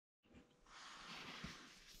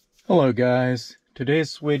Hello guys,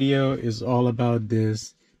 today's video is all about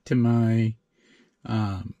this Temai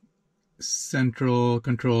central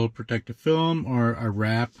control protective film, or a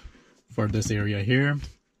wrap for this area here.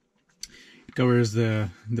 It covers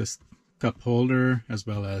this cup holder as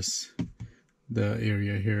well as the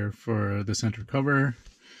area here for the center cover.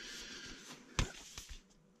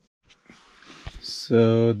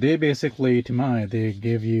 So they basically, Temai, they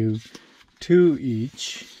give you 2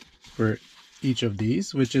 each for each of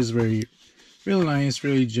these, which is really nice,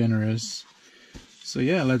 really generous. So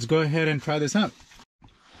yeah, let's go ahead and try this out.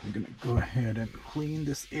 I'm gonna go ahead and clean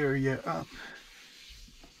this area up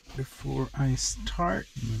before I start.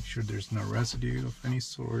 Make sure there's no residue of any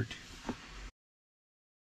sort.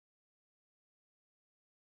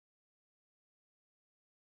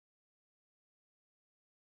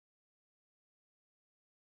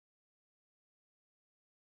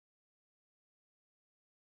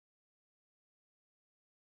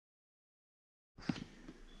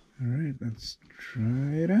 Alright, let's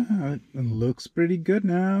try it out. It looks pretty good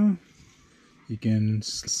now. You can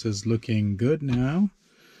see it's looking good now.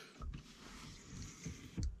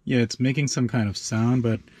 Yeah, it's making some kind of sound,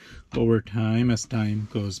 but over time, as time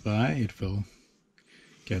goes by, it will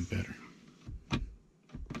get better.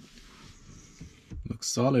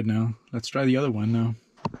 Looks solid now. Let's try the other one now.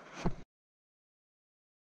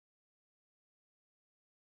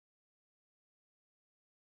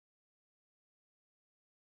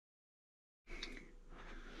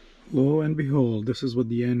 Lo and behold, this is what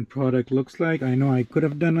the end product looks like. I know I could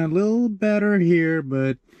have done a little better here,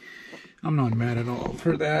 but I'm not mad at all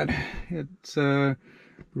for that. It's a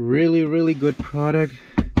really good product.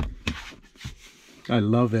 I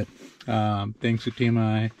love it. Thanks to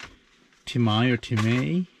Temai or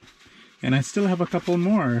Temai. And I still have a couple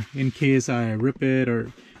more in case I rip it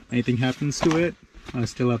or anything happens to it. I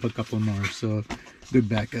still have a couple more, so good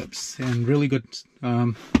backups and really good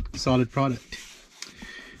solid product.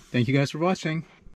 Thank you guys for watching.